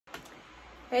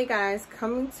Hey guys,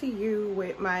 coming to you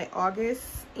with my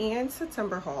August and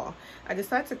September haul. I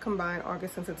decided to combine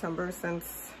August and September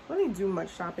since I don't really do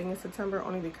much shopping in September,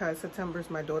 only because September is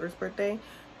my daughter's birthday,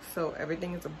 so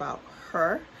everything is about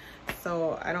her.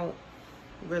 So I don't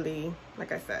really,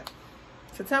 like I said,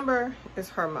 September is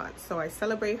her month, so I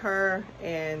celebrate her,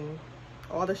 and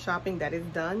all the shopping that is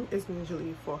done is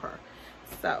usually for her.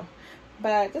 So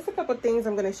but just a couple things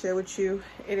I'm going to share with you.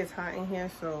 It is hot in here,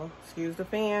 so excuse the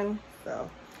fan.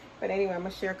 But anyway, I'm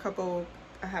gonna share a couple.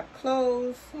 I have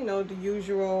clothes, you know, the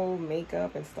usual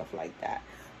makeup and stuff like that.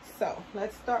 So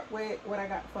let's start with what I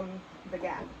got from the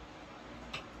Gap.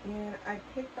 And I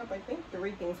picked up, I think,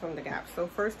 3 things from the Gap. So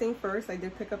first thing first, I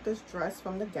did pick up this dress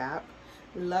from the Gap.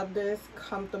 Love this,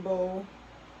 comfortable,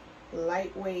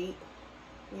 lightweight,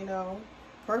 you know,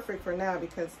 perfect for now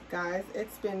because guys,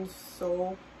 it's been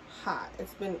so hot.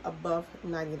 It's been above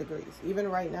 90 degrees. Even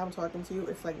right now I'm talking to you,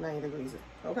 it's like 90 degrees.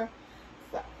 Okay,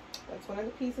 so that's one of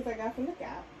the pieces I got from the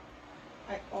Gap.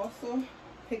 I also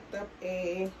picked up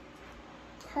a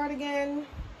cardigan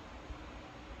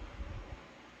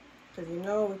because you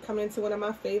know we're coming into one of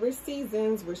my favorite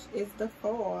seasons, which is the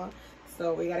fall,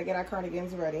 so we got to get our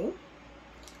cardigans ready.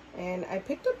 And I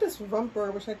picked up this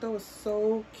romper, which I thought was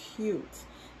so cute.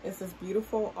 It's this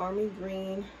beautiful army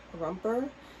green romper,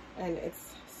 and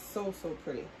it's so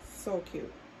pretty, so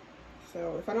cute.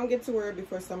 So if I don't get to wear it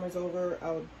before summer's over,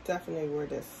 I'll definitely wear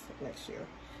this next year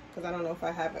because I don't know if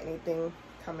I have anything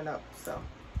coming up. So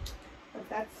but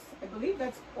that's, I believe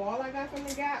that's all I got from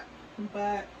the Gap,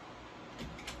 but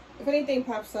if anything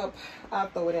pops up, I'll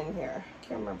throw it in here.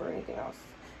 Can't remember anything else.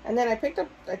 And then I picked up,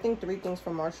 I think, 3 things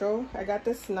from Marshall. I got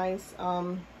this nice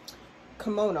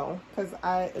kimono because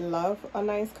I love a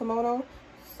nice kimono.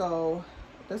 So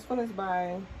this one is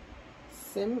by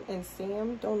Sim and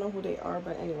Sam. Don't know who they are,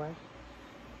 but anyway,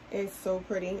 it's so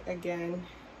pretty. Again,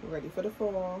 ready for the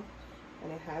fall,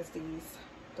 and it has these,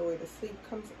 the way the sleeve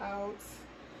comes out,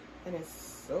 and it's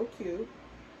so cute.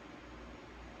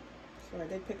 So I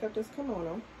did pick up this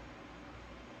kimono.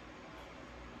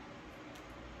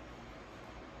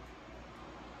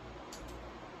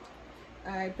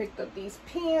 I picked up these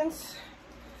pants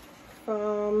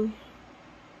from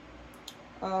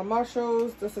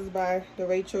Marshalls. This is by the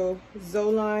Rachel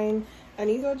Zoe line, and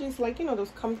these are just like, you know, those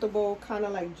comfortable kind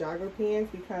of like jogger pants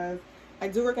because I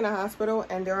do work in a hospital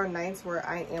and there are nights where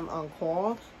I am on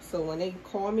call. So when they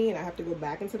call me and I have to go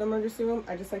back into the emergency room,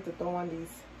 I just like to throw on these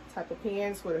type of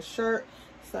pants with a shirt,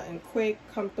 something quick,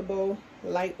 comfortable,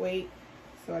 lightweight.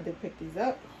 So I did pick these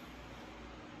up.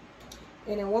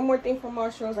 And then one more thing from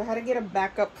Marshalls, I had to get a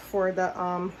backup for the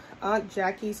Aunt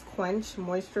Jackie's Quench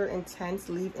Moisture Intense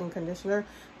Leave-In Conditioner.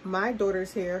 My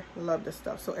daughter's hair love this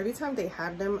stuff, so every time they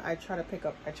have them, I try to pick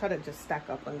up, I try to just stack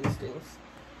up on these things.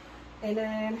 And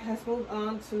then let's move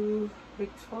on to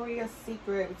Victoria's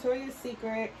Secret. Victoria's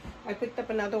Secret, I picked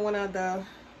up another one of the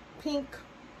pink,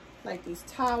 like these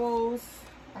towels.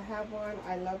 I have one,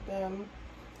 I love them.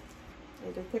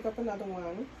 I did pick up another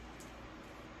one.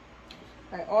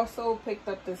 I also picked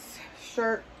up this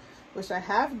shirt, which I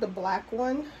have the black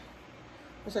one,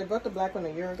 which I bought the black one a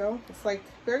year ago. It's like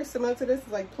very similar to this.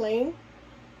 It's like plain.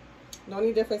 The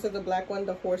only difference is the black one,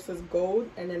 the horse is gold,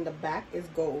 and then the back is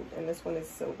gold, and this one is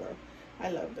silver.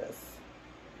 I love this.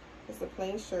 It's a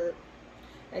plain shirt,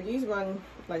 and these run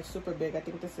like super big. I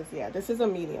think this is, yeah, this is a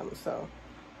medium, so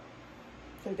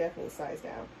can definitely size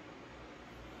down.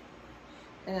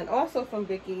 And then also from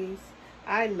Vicky's,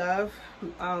 I love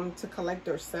to collect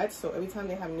their sets, so every time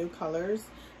they have new colors,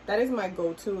 that is my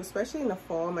go-to, especially in the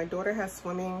fall. My daughter has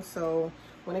swimming, so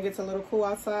when it gets a little cool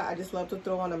outside, I just love to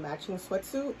throw on a matching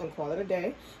sweatsuit and call it a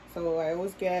day. So I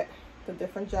always get the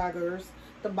different joggers.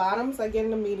 The bottoms I get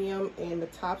in a medium, and the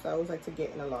tops I always like to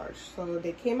get in a large. So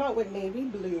they came out with navy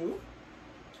blue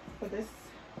for this,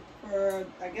 for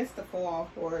I guess the fall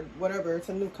or whatever. It's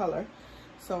a new color,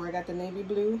 so I got the navy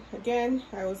blue. Again,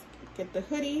 I always get the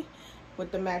hoodie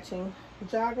with the matching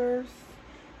joggers,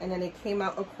 and then it came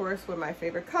out, of course, with my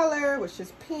favorite color, which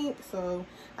is pink. So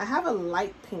I have a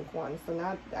light pink one, so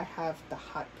now I have the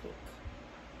hot pink.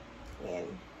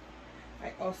 And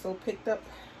I also picked up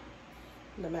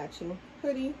the matching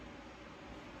hoodie,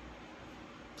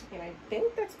 and I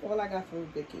think that's all I got from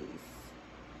Vicky's.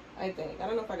 I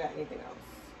don't know if I got anything else,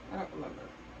 I don't remember.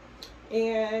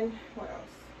 And what else?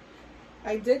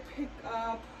 I did pick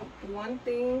up one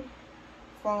thing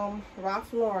from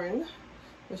Ralph Lauren,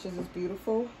 which is this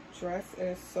beautiful dress. It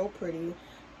is so pretty.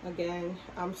 Again,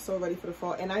 I'm so ready for the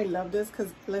fall, and I love this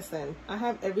because, listen, I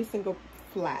have every single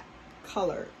flat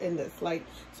color in this. Like,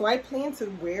 so I plan to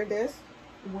wear this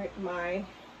with my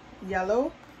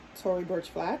yellow Tory Burch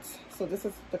flats. So this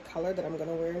is the color that I'm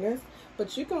gonna wear in this.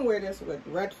 But you can wear this with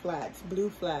red flats, blue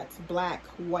flats, black,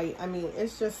 white. I mean,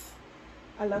 it's just,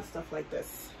 I love stuff like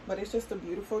this. But it's just a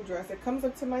beautiful dress. It comes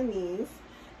up to my knees.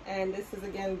 And this is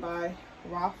again by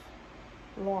Ralph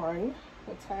Lauren.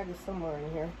 The tag is somewhere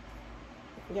in here.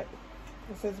 Yep.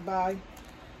 It says by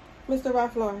Mr.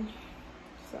 Ralph Lauren.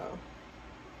 So.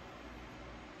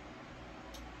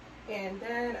 And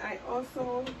then I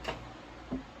also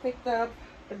picked up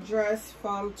a dress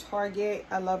from Target.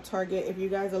 I love Target. If you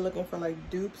guys are looking for like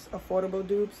dupes, affordable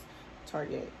dupes,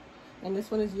 Target. And this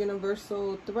one is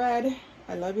Universal Thread.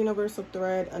 I love Universal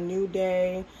Thread. A New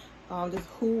Day. This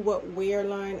Who What Wear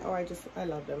line. Oh, I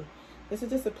love them. This is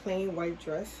just a plain white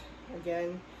dress.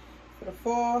 Again, for the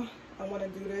fall, I want to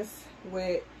do this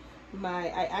with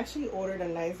I actually ordered a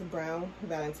nice brown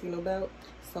Valentino belt.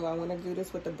 So I want to do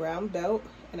this with the brown belt.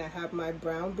 And I have my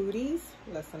brown booties.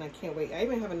 Listen, I can't wait. I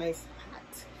even have a nice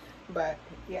hat. But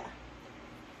yeah.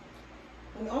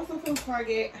 And also from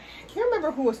Target, I can't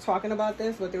remember who was talking about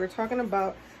this, but they were talking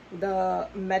about the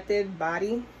Method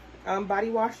body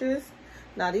washes.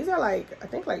 Now these are like, I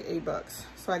think like $8.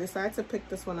 So I decided to pick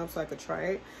this one up so I could try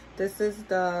it. This is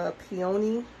the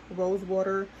Peony Rose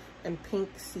Water and Pink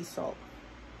Sea Salt.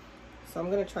 So I'm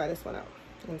gonna try this one out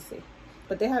and see.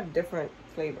 But they have different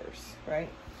flavors, right?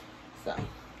 So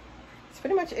it's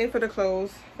pretty much it for the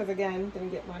clothes, because again,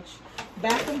 didn't get much.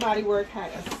 Bath and Body Works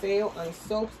had a sale on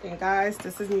soaps, and guys,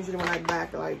 this is usually when I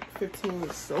back like 15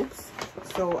 soaps.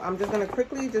 So I'm just gonna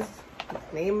quickly just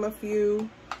name a few.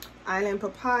 Island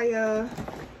Papaya,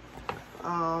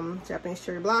 Japanese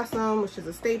Cherry Blossom, which is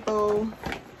a staple.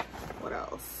 What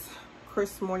else?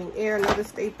 Crisp Morning Air, another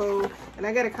staple. And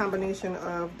I got a combination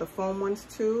of the foam ones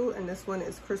too, and this one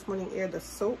is Crisp Morning Air, the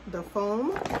soap, the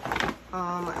foam.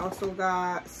 I also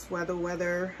got Sweater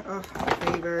Weather, my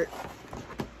favorite,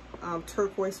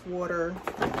 Turquoise Water,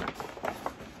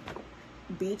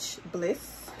 Beach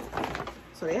Bliss.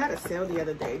 So they had a sale the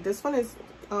other day. This one is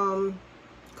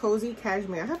Cozy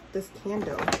Cashmere. I have this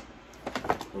candle.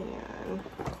 And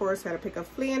of course, had to pick up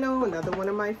flannel, another one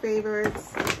of my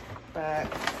favorites. But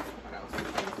what else? Let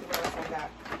me see what else I got.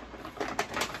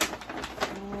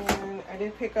 And I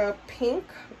did pick up Pink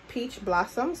Peach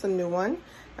Blossoms, a new one.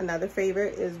 Another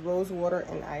favorite is Rose Water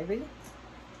and Ivy.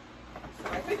 So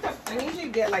I picked up, I usually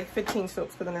get like 15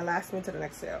 soaps, but then it lasts me to the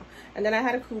next sale. And then I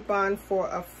had a coupon for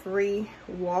a free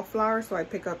wallflower, so I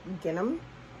pick up Gingham.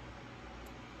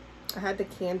 I had the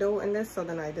candle in this, so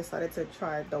then I decided to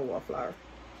try the wallflower.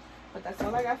 But that's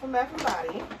all I got from Bath and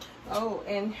Body. Oh,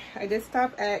 and I did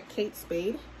stop at Kate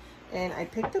Spade, and I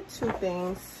picked up two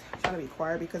things. I'm trying to be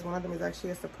quiet because one of them is actually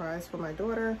a surprise for my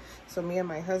daughter. So me and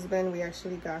my husband, we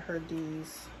actually got her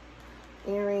these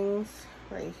earrings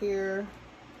right here.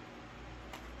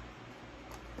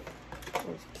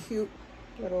 These cute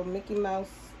little Mickey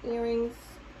Mouse earrings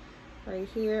right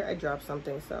here. I dropped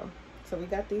something, so we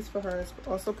got these for her.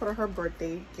 Also put her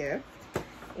birthday gift.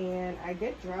 And I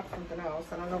did drop something else.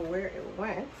 I don't know where it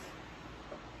went.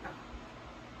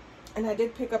 And I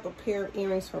did pick up a pair of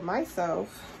earrings for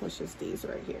myself, which is these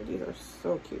right here. These are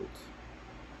so cute.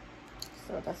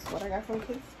 So that's what I got from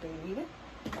Kate Spade.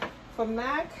 For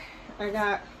MAC, I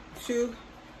got two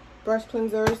brush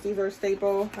cleansers. These are a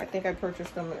staple. I think I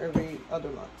purchased them every other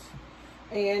month.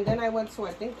 And then I went to,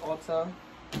 I think, Ulta.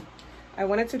 I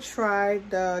wanted to try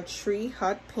the Tree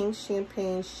Hut Pink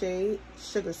Champagne Shade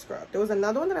Sugar Scrub. There was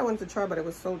another one that I wanted to try, but it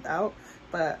was sold out.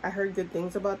 But I heard good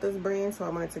things about this brand, so I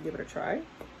wanted to give it a try.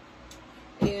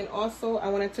 And also, I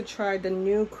wanted to try the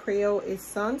new Creole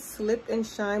Sun Slip and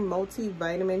Shine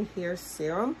Multivitamin Hair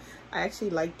Serum. I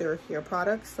actually like their hair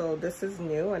products, so this is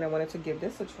new, and I wanted to give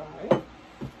this a try.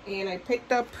 And I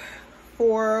picked up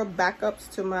 4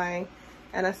 backups to my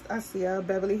Anastasia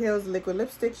Beverly Hills liquid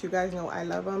lipsticks. You guys know I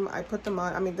love them. I put them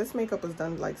on. I mean, this makeup was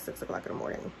done like 6 o'clock in the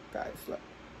morning, guys. Look,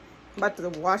 I'm about to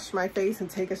wash my face and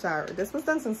take a shower. This was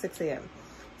done since 6 a.m.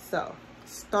 So,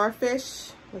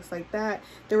 Starfish looks like that.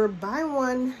 They were buy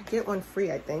one get one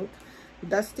free, I think.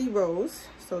 Dusty Rose.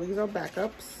 So these are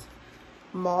backups.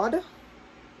 Maud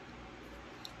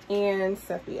and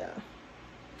Sepia.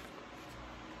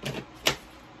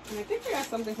 And I think I got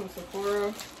something from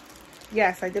Sephora.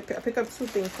 Yes, I did pick up 2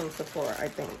 things from Sephora, I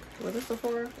think. Was it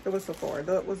Sephora? It was Sephora.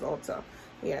 It was Ulta.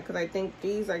 Yeah, because I think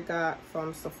these I got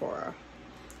from Sephora.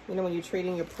 You know, when you're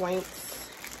trading your points.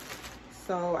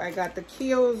 So I got the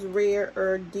Kiehl's Rare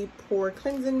Earth Deep Pore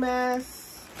Cleansing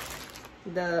Mask.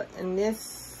 The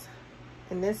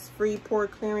Innisfree Pore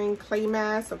Clearing Clay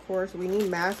Mask. Of course, we need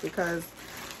masks because,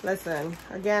 listen,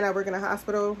 again, I work in a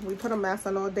hospital. We put a mask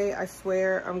on all day. I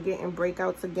swear I'm getting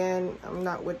breakouts again. I'm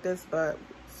not with this, but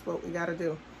what we gotta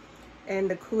do. and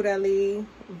the Caudalie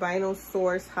Vinyl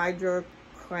Source Hydro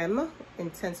Creme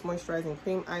Intense Moisturizing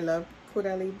Cream. I love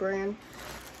Caudalie brand.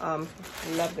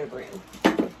 Love their brand.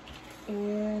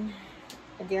 And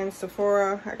again,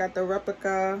 Sephora, I got the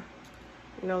replica,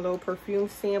 you know, little perfume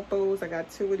samples. I got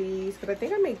 2 of these, but I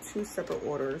think I made 2 separate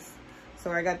orders.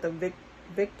 So I got the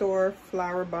Victor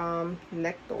Flower Bomb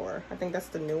Nectar. I think that's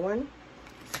the new one.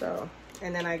 So,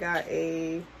 and then I got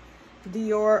a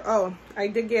Dior. Oh, I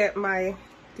did get my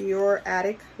Dior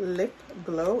Addict Lip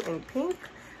Glow in pink.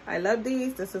 I love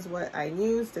these. This is what I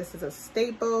use. This is a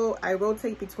staple. I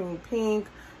rotate between pink,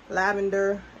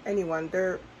 lavender, anyone.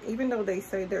 They're, even though they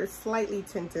say they're slightly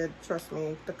tinted, trust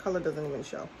me, the color doesn't even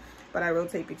show. But I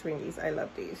rotate between these. I love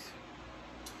these.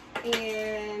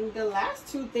 And the last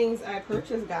 2 things I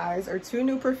purchased, guys, are 2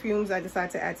 new perfumes I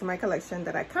decided to add to my collection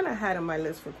that I kind of had on my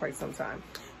list for quite some time.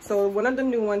 So one of the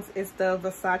new ones is the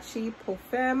Versace Peau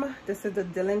Femme. This is the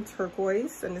Dylan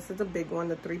Turquoise, and this is the big one,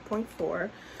 the 3.4.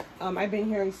 I've been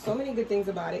hearing so many good things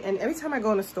about it, and every time I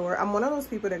go in the store, I'm one of those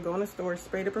people that go in the store,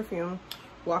 spray the perfume,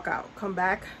 walk out, come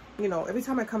back. You know, every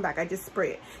time I come back, I just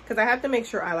spray it because I have to make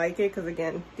sure I like it. Because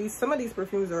again, some of these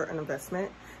perfumes are an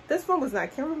investment. This one was not. I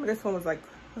can't remember. This one was like,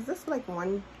 was this like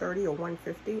 130 or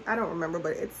 150? I don't remember,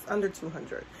 but it's under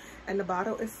 200. And the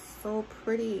bottle is so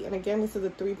pretty. And again, this is a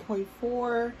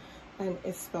 3.4, and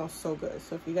it smells so good.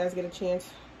 So if you guys get a chance,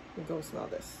 go smell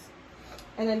this.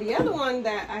 And then the other one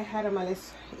that I had on my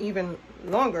list even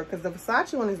longer, because the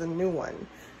Versace one is a new one,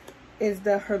 is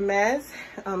the Hermes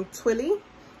Twilly.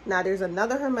 Now there's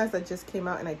another Hermes that just came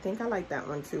out, and I think I like that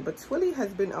one too. But Twilly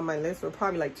has been on my list for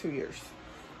probably like 2 years.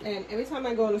 And every time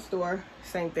I go in the store,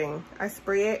 same thing. I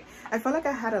spray it. I felt like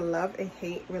I had a love and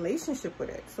hate relationship with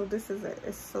it. So this is it.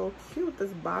 It's so cute. This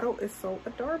bottle is so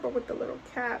adorable with the little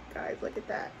cap, guys. Look at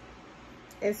that.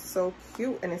 It's so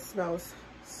cute, and it smells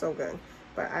so good.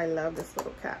 But I love this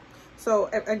little cap.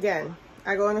 So again,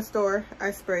 I go in the store,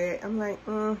 I spray it. I'm like,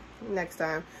 next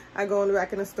time. I go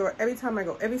back in the store. Every time I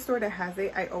go, every store that has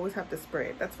it, I always have to spray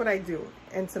it. That's what I do.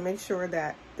 And to make sure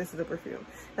that this is a perfume.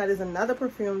 Now, there's another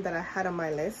perfume that I had on my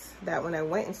list that when I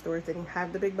went in stores, didn't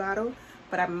have the big bottle,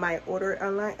 but I might order it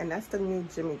online, and that's the new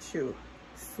Jimmy Choo.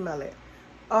 Smell it.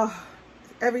 Oh,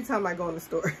 every time I go in the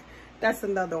store, that's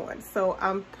another one. So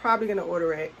I'm probably going to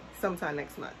order it sometime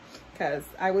next month, because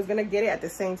I was going to get it at the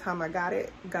same time I got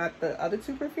the other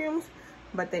 2 perfumes,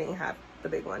 but they didn't have the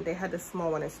big one. They had the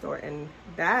small one in store, and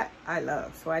that I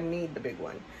love, so I need the big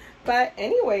one. But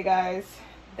anyway, guys,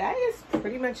 that is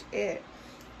pretty much it.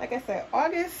 Like I said,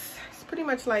 August is pretty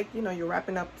much like, you know, you're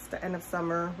wrapping up. It's the end of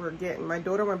summer. My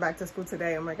daughter went back to school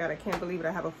today. Oh my God, I can't believe it.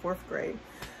 I have a 4th grade.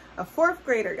 A 4th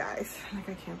grader, guys. Like,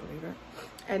 I can't believe it.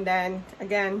 And then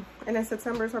again, and then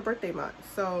September is her birthday month.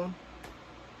 So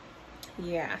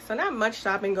yeah, so not much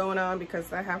shopping going on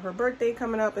because I have her birthday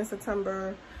coming up in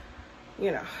September.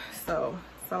 You know, so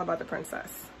it's all about the princess.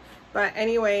 But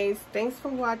anyways, thanks for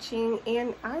watching,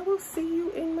 and I will see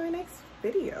you in my next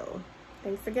video.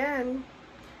 Thanks again.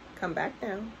 Come back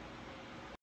now.